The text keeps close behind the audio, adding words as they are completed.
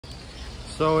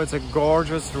So it's a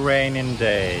gorgeous raining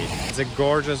day. It's a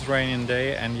gorgeous raining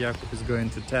day and Jakub is going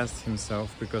to test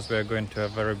himself because we are going to a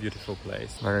very beautiful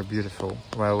place. Very beautiful.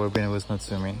 Well, we've been with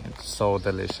Natsumi. It's so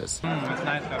delicious. It's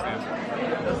nice having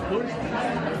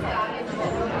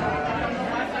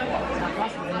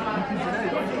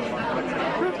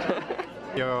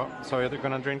So you're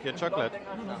gonna drink your chocolate?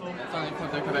 It's only for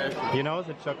decoration. You know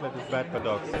that chocolate is bad for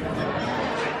dogs.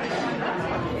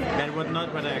 That was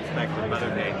not what I expected, but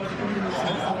okay.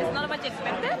 It's not what you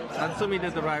expected? Natsumi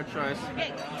did the right choice.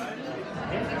 Okay.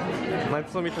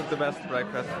 Natsumi took the best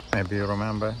breakfast. Maybe you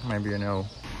remember, maybe you know.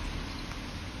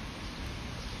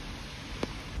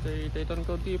 They don't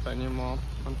go deep anymore,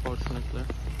 unfortunately.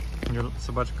 You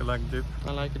собачка like deep?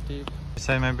 I like it deep. You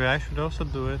say maybe I should also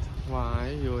do it. Why?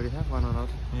 You already have one or not?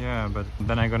 Yeah, but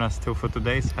then I'm gonna still for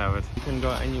today's have it. You can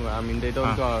go anywhere. I mean, they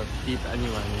don't go deep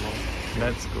anywhere anymore.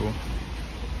 That's cool.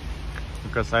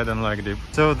 Because I don't like deep.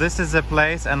 So this is a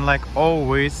place and like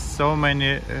always so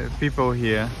many people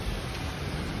here.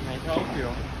 I help you.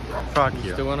 Fuck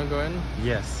you. Still wanna go in?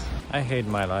 Yes. I hate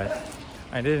my life.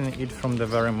 I didn't eat from the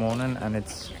very morning and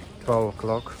it's 12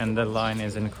 o'clock and the line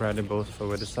is incredible, so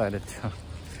we decided to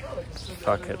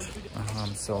fuck it. Oh,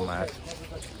 I'm so mad.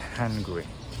 Hungry.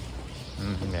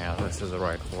 Yeah, this is the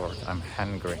right word. I'm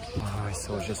hungry. Oh, I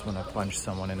so just want to punch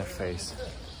someone in the face.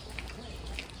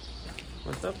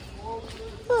 What's up?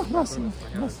 Oh, nothing.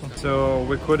 So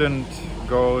we couldn't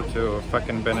go to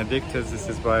fucking Benedictus. This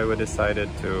is why we decided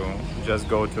to just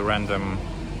go to random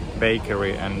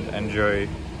bakery and enjoy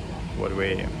what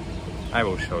I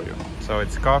will show you. So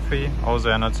it's coffee.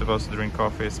 Also, I'm not supposed to drink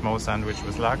coffee. Small sandwich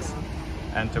with lachs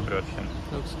and two brötchen.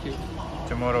 Looks cute.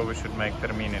 Tomorrow we should make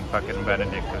termin in fucking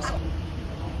Benedictus.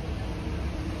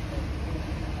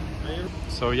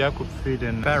 So Jakub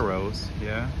feeding sparrows,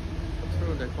 yeah?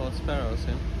 True, they're called sparrows,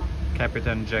 yeah?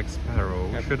 Captain Jack Sparrow.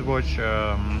 We should watch,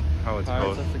 how it's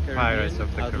called? Pirates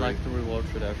of the Caribbean. I'd like to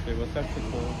rewatch it actually. It was actually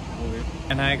a cool movie.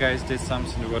 And I guys did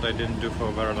something what I didn't do for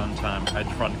a very long time. I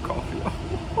drank coffee.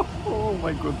 Oh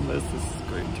my goodness, this is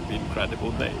going to be an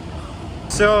incredible day.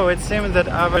 So it seems that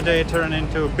our day turned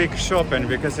into big shopping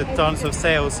because it's tons of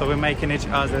sales, so we're making each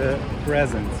other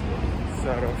presents.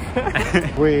 Sort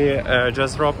of. We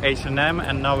just robbed H&M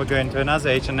and now we're going to another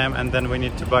H&M and then we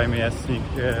need to buy me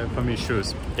for me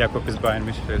shoes. Jakub is buying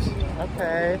me shoes.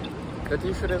 Okay. The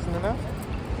t-shirt isn't enough?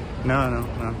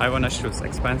 No. I want shoes,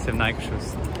 expensive Nike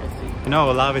shoes. You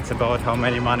know, love it's about how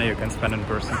many money you can spend in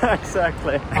person.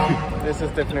 Exactly. This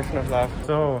is definition of love.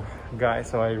 So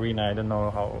guys, so I don't know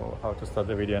how to start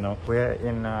the video now. We're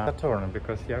in Saturn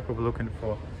because Jakub looking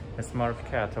for a smart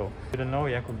kettle. You don't know,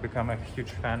 Jakub become a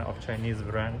huge fan of Chinese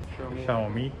brand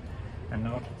Xiaomi. And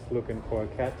now he's looking for a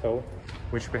kettle,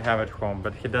 which we have at home,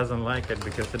 but he doesn't like it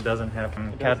because it doesn't have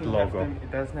a cat logo.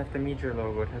 It doesn't have the Meteor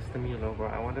logo, it has the Mi logo.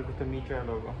 I wanted the Meteor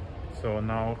logo. So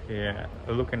now he's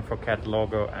looking for cat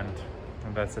logo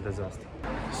and that's a disaster.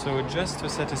 So just to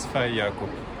satisfy Jakub,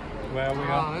 where we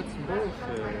are? Oh, that's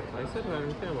bullshit. I said I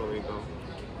don't care where we go.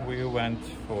 We went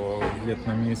for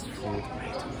Vietnamese food.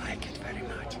 I don't like it very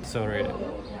much. Sorry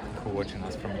for watching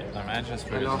us from Vietnam. I just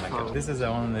really don't like it. This is the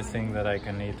only thing that I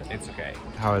can eat. It's okay.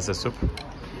 How is the soup?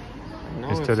 No,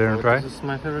 you still didn't try? This is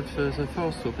my favorite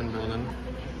pho soup in Berlin.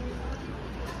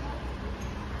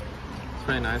 It's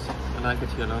very nice. I like it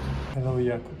here a lot. Hello,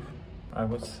 Jakub. I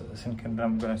was thinking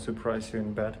I'm gonna surprise you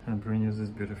in bed and bring you this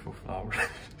beautiful flower.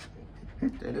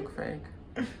 They look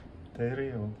fake. They're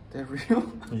real. They're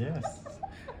real? Yes.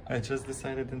 I just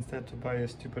decided instead to buy a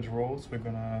stupid rose. We're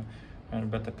gonna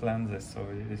better plan this, so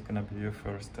it's gonna be your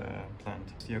first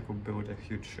plant. Jakub built a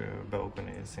huge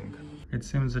balcony, I think. It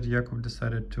seems that Jakub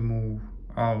decided to move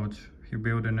out. He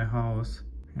built in a house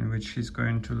in which he's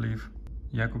going to live.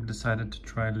 Jakub decided to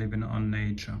try living on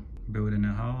nature, building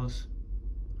a house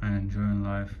and enjoying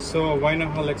life. So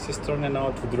Wineholics is turning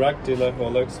out to drug dealer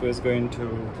holics, who is going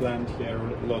to plant here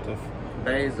a lot of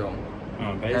basil,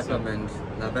 basil, peppermint,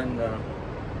 lavender,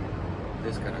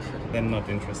 this kind of shit. I'm not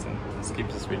interested. Skip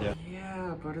this video.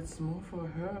 Yeah, but it's more for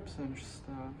herbs and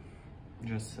stuff.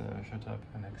 Just shut up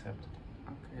and accept it.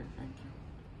 Okay, thank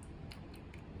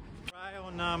you.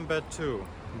 Trial number 2.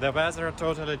 The weather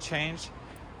totally changed.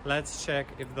 Let's check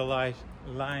if the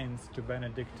lines to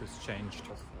Benedictus changed.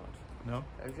 No?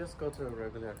 I just go to a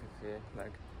regular cafe.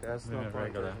 Like, there's no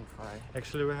point to try.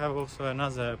 Actually, we have also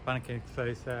another pancake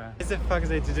place. It's the fact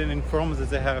they didn't inform us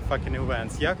that they have a fucking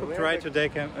events. Jakub tried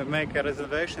to make a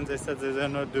reservation. They said that they're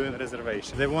not doing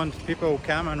reservation. They want people who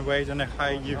come and wait on a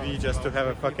high UV just to have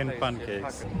a fucking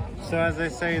pancakes. So as they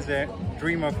say, the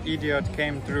dream of idiot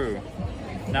came true.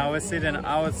 Now we're sitting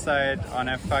outside on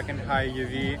a fucking high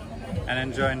UV and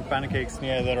enjoying pancakes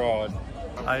near the road.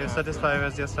 Are you satisfied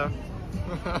with yourself?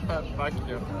 Fuck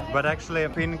you. But actually,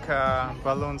 pink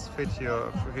balloons fit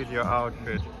your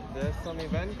outfit. There's some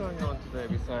event going on today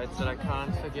besides that I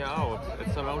can't figure out.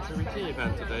 It's an LGBT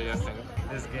event today, I think.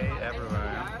 There's gay everywhere.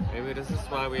 Yeah? Maybe this is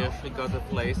why we actually got the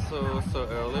place so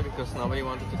early, because nobody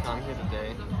wanted to come here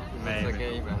today. It's a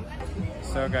gay event.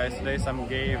 So guys, today's some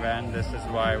gay event. This is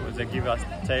why they give us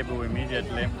table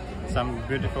immediately. Some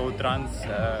beautiful trans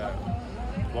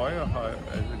boy or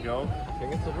girl. I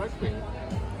think it's a drag queen.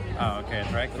 Oh, okay,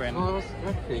 drag queen. Oh, it's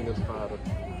drag queen is father.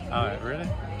 Oh, really?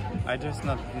 I just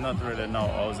not really know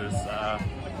all these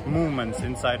movements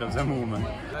inside of the movement.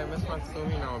 I miss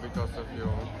Natsumi now because of you.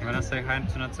 You wanna say hi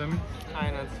to Natsumi?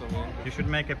 Hi Natsumi. You should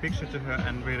make a picture to her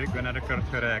and we're gonna record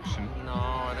her reaction.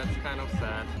 No, that's kind of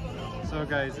sad. So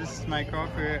guys, this is my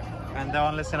coffee and the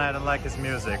only thing I don't like is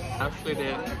music. Actually,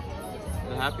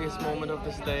 the happiest moment of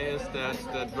this day is that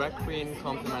the drag queen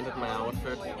complimented my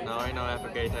outfit. Now I know I have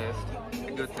a gay taste.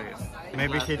 A good taste.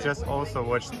 Maybe he just also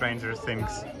watched Stranger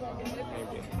Things.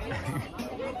 Maybe.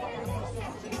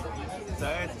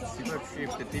 Besides, it's super cheap.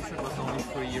 The t-shirt was only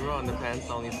 €3 and the pants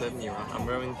only €7. I'm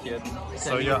wearing here.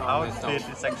 So your outfit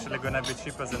is actually gonna be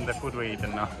cheaper than the food we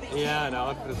eaten now. Yeah, the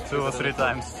outfit is 2 or 3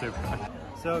 times cheaper.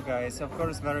 So guys, of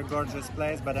course very gorgeous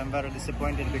place, but I'm very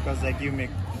disappointed because they give me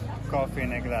coffee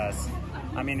in a glass.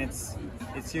 I mean it's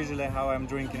usually how I'm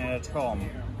drinking it at home.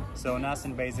 So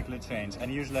nothing basically changed.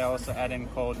 And usually I also add in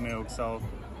cold milk, so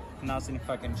nothing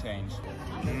fucking changed.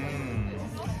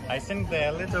 I think they're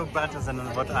a little better than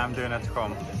what I'm doing at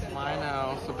home. Mine are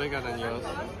also bigger than yours.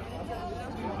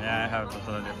 Yeah, I have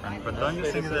totally different. But don't you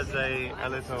think that they a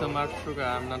little... Too much sugar,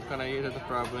 I'm not gonna eat it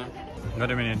probably. What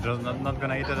do you mean, you're not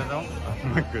gonna eat it at all? Oh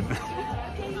my goodness.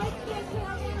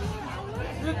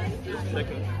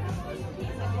 Chicken.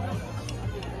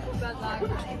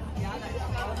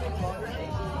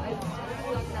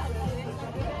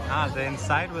 Ah, the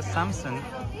inside was something.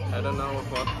 I don't know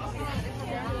what.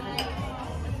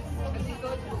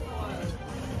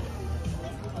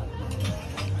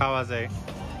 How are they?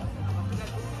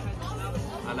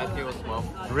 I like yours, Mom.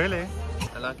 Really?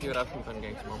 I like your Russian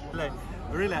pancakes, Mom.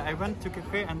 Really, I went to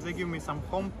cafe and they give me some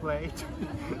home plate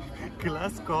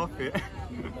glass coffee.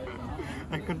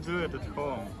 I could do it at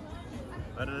home.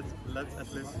 But let's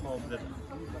at least hope that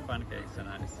pancakes are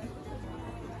nice.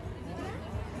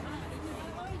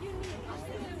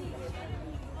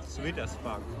 Sweet as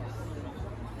fuck.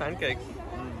 Pancakes.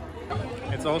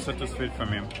 It's also too sweet for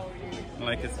me.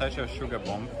 Like it's such a sugar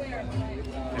bomb.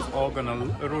 It's all gonna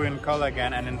ruin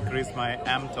collagen and increase my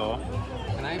mTOR.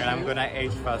 And I'm gonna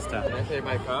age faster. Can I pay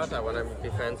by card? I wanna be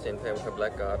fancy and pay with a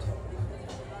black card.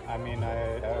 I mean,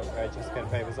 I just can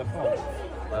pay with a phone.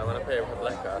 But I wanna pay with a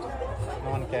black card.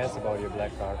 No one cares about your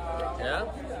black card. Yeah?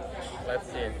 Let's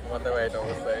see what the wait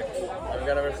will say. I'm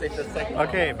gonna receive the second.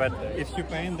 Okay, but if you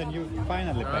pay, then you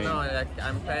finally pay. No,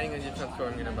 I'm paying and you're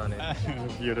transferring me the money.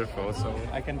 Beautiful, so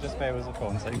I can just pay with the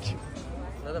phone, thank you.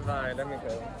 Not a vibe, let me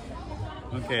go.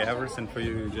 Okay, everything for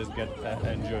you, you just get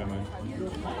enjoyment.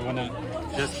 I wanna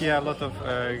just hear a lot of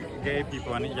gay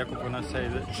people and Jakub wanna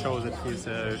show that he's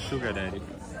a sugar daddy.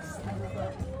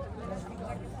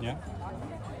 Yeah?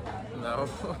 No.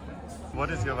 What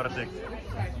is your verdict?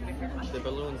 The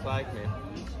balloons like me.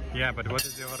 Yeah, but what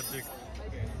is your verdict?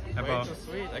 Way too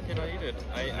sweet, I cannot eat it.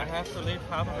 I have to leave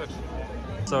half of it.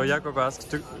 So Jakub asked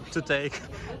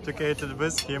to cater it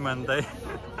with him and they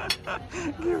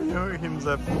give him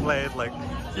the plate like,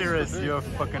 here is your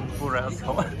fucking poor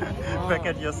asshole. Pack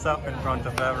it yourself in front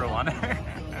of everyone.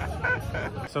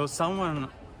 So someone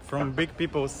from Big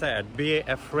People said, be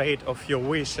afraid of your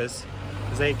wishes,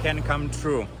 they can come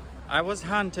true. I was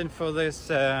hunting for this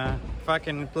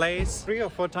fucking place 3 or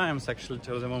 4 times actually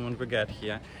till the moment we get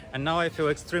here. And now I feel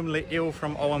extremely ill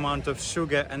from all amount of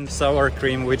sugar and sour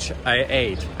cream which I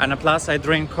ate. And plus I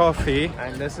drink coffee.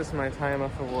 And this is my timer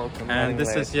for work. And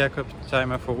this is Jakub's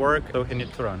timer for work, so he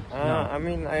needs to run. No. I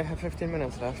mean, I have 15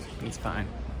 minutes left. It's fine.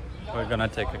 We're gonna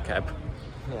take a cab.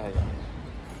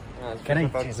 Yeah. Can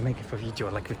I just make it for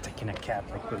video like we're taking a cab,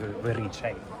 like we're rich,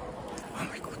 eh? Oh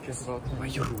my goodness, why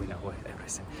you ruin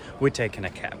everything? We're taking a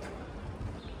cab.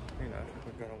 We're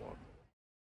gonna walk.